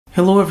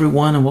Hello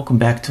everyone and welcome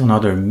back to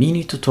another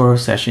mini tutorial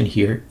session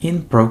here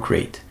in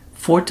Procreate.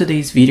 For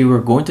today's video, we're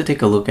going to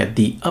take a look at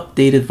the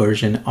updated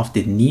version of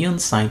the neon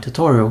sign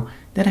tutorial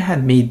that I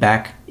had made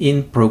back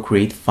in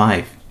Procreate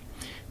 5.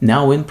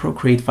 Now in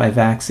Procreate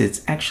 5X,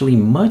 it's actually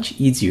much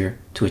easier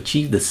to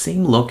achieve the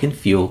same look and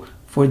feel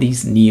for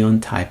these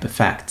neon type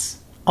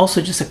effects.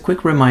 Also, just a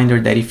quick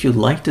reminder that if you'd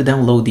like to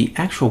download the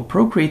actual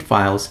Procreate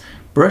files,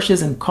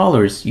 brushes and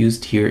colors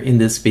used here in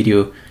this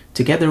video,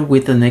 together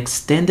with an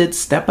extended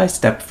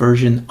step-by-step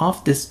version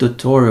of this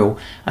tutorial,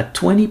 a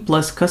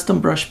 20+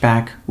 custom brush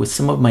pack with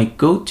some of my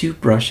go-to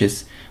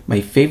brushes, my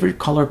favorite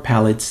color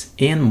palettes,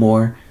 and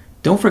more,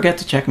 don't forget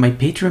to check my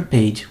Patreon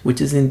page,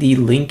 which is in the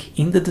link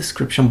in the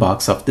description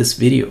box of this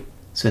video.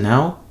 So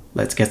now,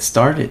 let's get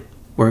started.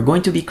 We're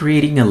going to be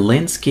creating a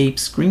landscape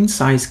screen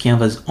size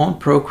canvas on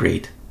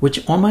Procreate,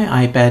 which on my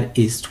iPad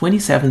is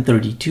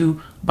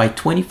 2732 by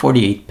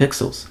 2048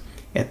 pixels.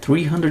 At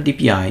 300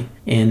 dpi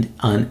and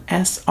an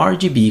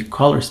sRGB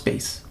color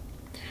space.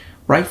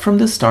 Right from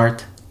the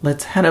start,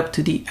 let's head up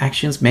to the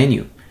Actions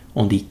menu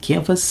on the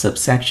Canvas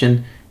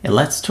subsection and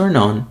let's turn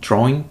on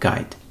Drawing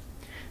Guide.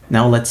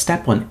 Now let's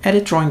tap on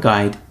Edit Drawing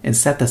Guide and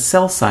set the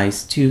cell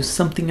size to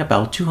something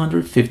about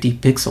 250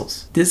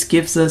 pixels. This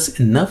gives us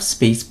enough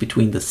space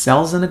between the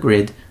cells and the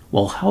grid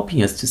while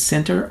helping us to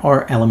center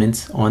our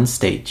elements on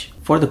stage.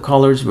 For the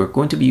colors, we're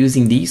going to be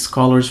using these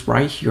colors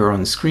right here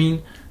on the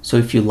screen. So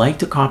if you'd like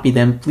to copy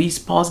them, please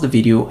pause the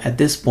video at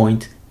this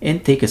point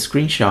and take a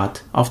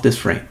screenshot of this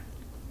frame.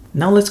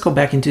 Now let's go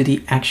back into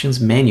the Actions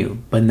menu,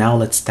 but now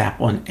let's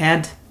tap on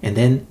Add and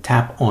then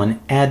tap on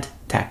Add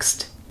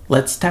Text.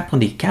 Let's tap on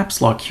the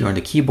caps lock here on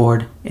the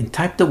keyboard and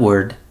type the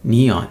word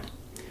neon.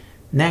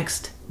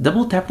 Next,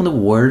 double tap on the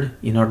word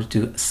in order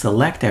to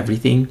select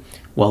everything,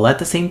 while at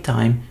the same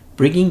time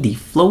bringing the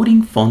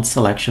floating font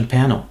selection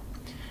panel.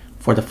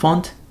 For the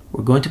font,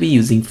 we're going to be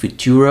using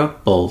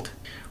Futura Bold.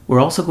 We're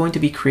also going to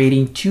be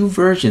creating two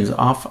versions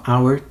of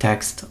our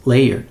text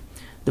layer.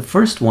 The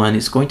first one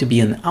is going to be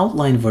an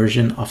outline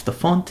version of the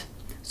font,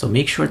 so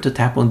make sure to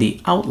tap on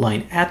the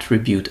outline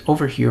attribute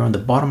over here on the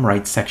bottom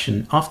right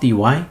section of the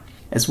UI,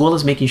 as well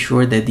as making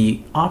sure that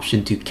the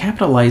option to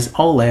capitalize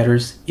all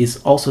letters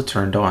is also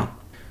turned on.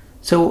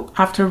 So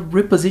after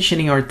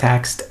repositioning our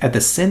text at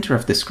the center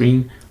of the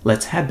screen,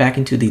 let's head back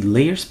into the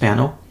Layers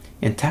panel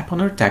and tap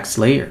on our text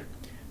layer.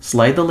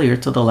 Slide the layer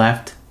to the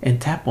left and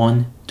tap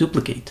on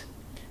Duplicate.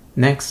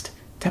 Next,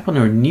 tap on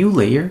our new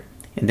layer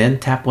and then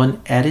tap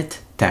on Edit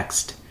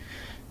Text.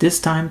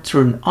 This time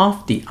turn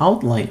off the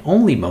outline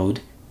only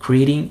mode,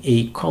 creating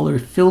a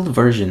color-filled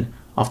version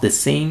of the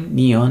same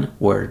neon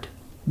word.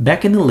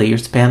 Back in the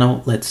Layers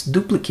panel, let's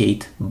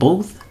duplicate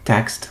both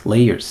text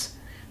layers.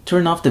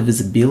 Turn off the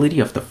visibility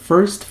of the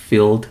first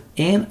filled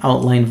and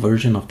outline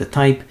version of the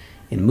type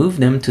and move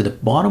them to the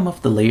bottom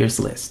of the layers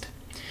list.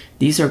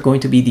 These are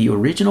going to be the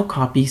original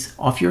copies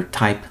of your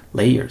type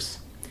layers.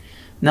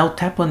 Now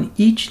tap on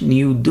each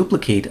new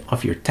duplicate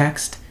of your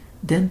text,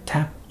 then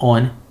tap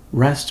on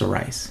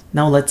Rasterize.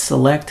 Now let's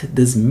select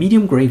this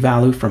medium gray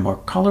value from our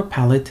color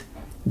palette,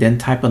 then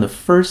type on the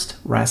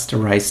first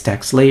Rasterize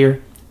text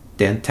layer,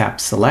 then tap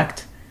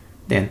Select,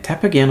 then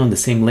tap again on the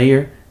same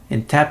layer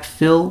and tap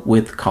Fill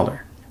with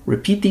Color.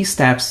 Repeat these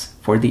steps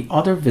for the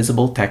other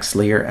visible text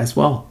layer as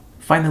well.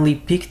 Finally,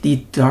 pick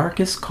the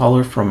darkest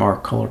color from our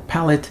color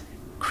palette,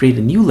 create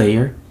a new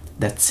layer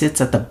that sits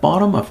at the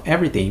bottom of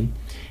everything,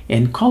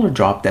 and color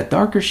drop that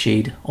darker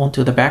shade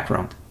onto the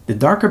background. The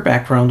darker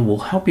background will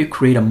help you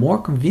create a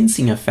more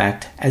convincing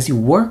effect as you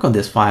work on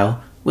this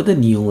file with the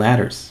neon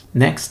letters.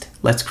 Next,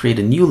 let's create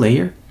a new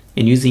layer,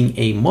 and using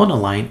a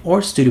monoline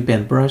or studio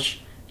pen brush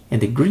and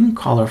the green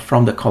color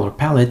from the color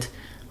palette,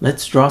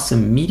 let's draw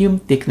some medium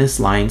thickness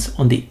lines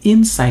on the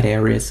inside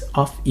areas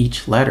of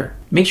each letter.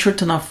 Make sure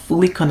to not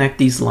fully connect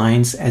these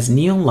lines, as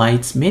neon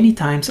lights many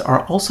times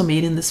are also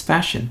made in this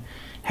fashion,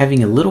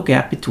 having a little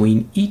gap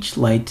between each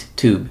light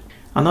tube.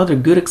 Another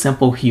good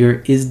example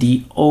here is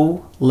the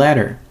O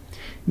letter.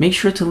 Make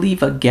sure to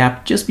leave a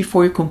gap just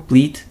before you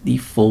complete the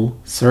full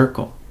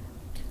circle.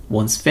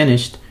 Once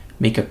finished,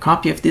 make a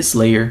copy of this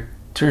layer,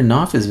 turn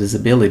off its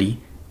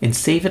visibility, and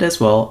save it as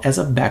well as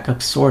a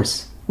backup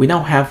source. We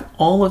now have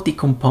all of the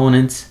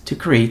components to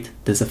create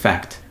this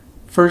effect.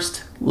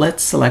 First,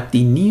 let's select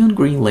the neon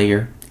green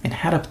layer and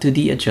head up to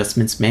the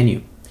Adjustments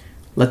menu.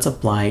 Let's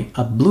apply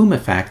a bloom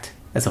effect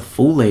as a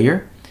full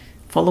layer,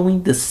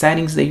 following the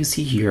settings that you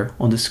see here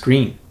on the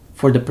screen.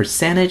 For the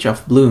percentage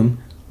of bloom,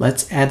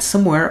 let's add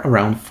somewhere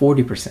around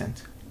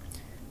 40%.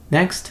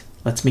 Next,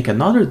 let's make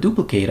another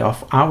duplicate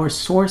of our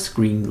source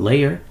green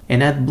layer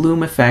and add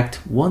bloom effect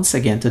once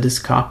again to this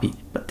copy,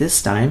 but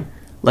this time,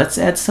 let's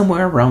add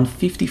somewhere around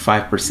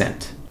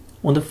 55%.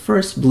 On the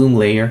first bloom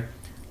layer,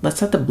 let's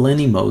set the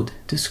blending mode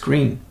to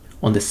screen.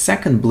 On the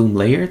second bloom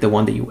layer, the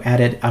one that you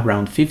added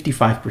around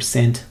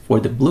 55% for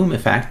the bloom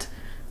effect,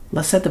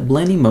 let's set the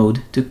blending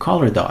mode to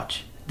color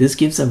dodge. This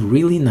gives a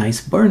really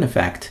nice burn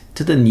effect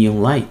to the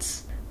neon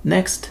lights.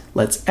 Next,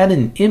 let's add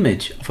an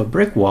image of a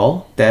brick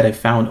wall that I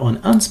found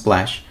on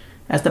Unsplash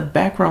as the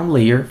background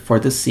layer for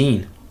the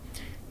scene.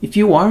 If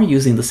you are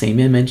using the same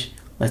image,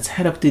 let's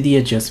head up to the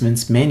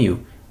adjustments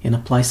menu and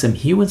apply some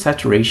hue and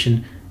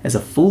saturation as a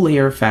full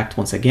layer effect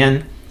once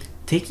again,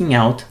 taking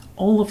out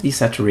all of the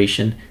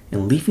saturation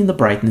and leaving the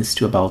brightness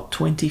to about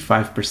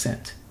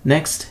 25%.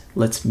 Next,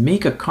 let's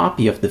make a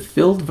copy of the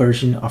filled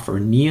version of our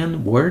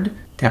neon word.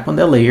 Tap on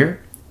that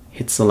layer,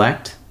 hit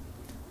select,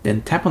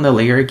 then tap on the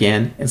layer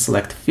again and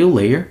select fill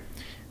layer,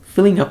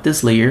 filling up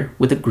this layer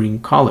with a green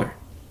color.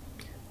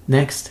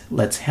 Next,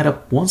 let's head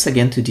up once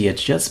again to the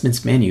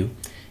adjustments menu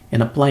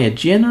and apply a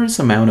generous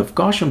amount of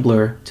Gaussian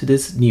blur to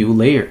this new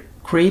layer,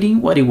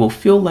 creating what it will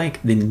feel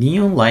like the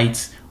neon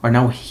lights are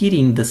now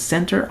hitting the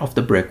center of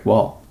the brick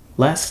wall.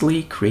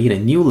 Lastly, create a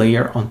new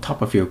layer on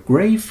top of your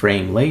gray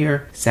frame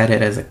layer, set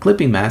it as a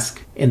clipping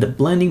mask in the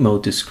blending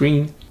mode to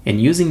screen, and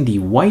using the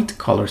white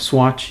color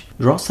swatch,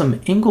 draw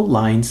some angled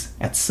lines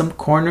at some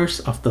corners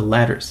of the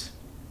letters.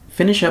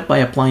 Finish up by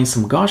applying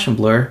some Gaussian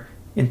blur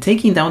and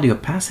taking down the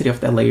opacity of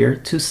that layer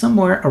to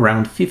somewhere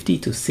around 50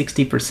 to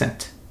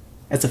 60%.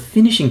 As a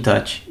finishing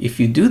touch, if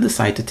you do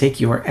decide to take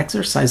your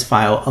exercise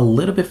file a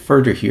little bit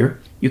further here,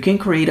 you can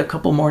create a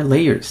couple more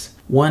layers.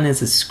 One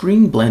is a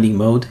screen blending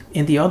mode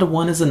and the other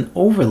one is an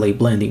overlay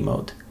blending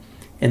mode.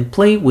 And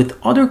play with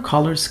other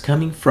colors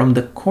coming from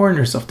the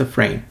corners of the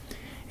frame,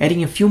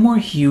 adding a few more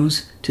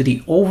hues to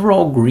the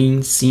overall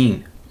green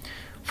scene.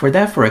 For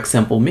that, for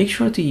example, make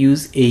sure to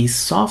use a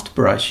soft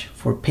brush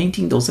for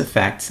painting those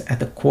effects at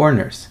the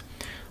corners.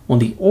 On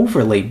the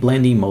overlay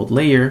blending mode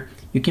layer,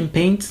 you can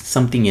paint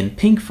something in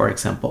pink, for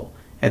example,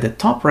 at the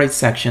top right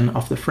section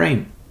of the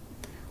frame.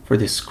 For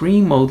the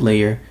screen mode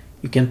layer,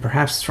 you can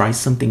perhaps try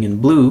something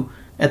in blue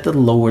at the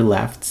lower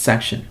left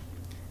section.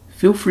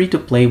 Feel free to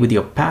play with the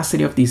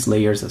opacity of these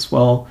layers as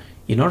well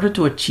in order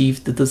to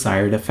achieve the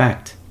desired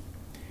effect.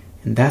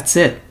 And that's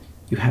it.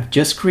 You have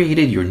just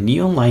created your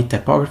neon light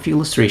typography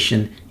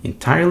illustration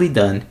entirely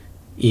done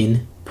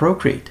in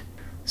Procreate.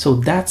 So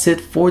that's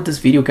it for this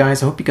video,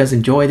 guys. I hope you guys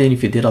enjoyed it.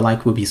 If you did, a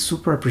like would be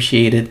super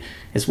appreciated,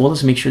 as well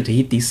as make sure to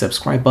hit the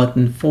subscribe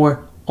button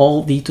for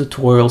all the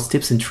tutorials,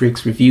 tips and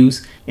tricks,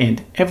 reviews,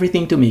 and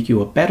everything to make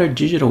you a better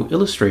digital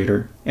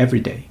illustrator every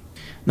day.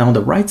 Now on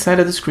the right side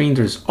of the screen,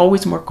 there's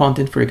always more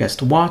content for you guys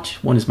to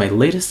watch. One is my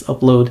latest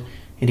upload,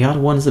 and the other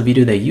one is a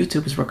video that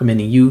YouTube is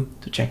recommending you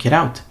to check it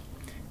out.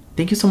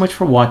 Thank you so much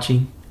for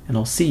watching, and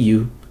I'll see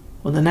you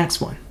on the next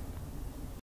one.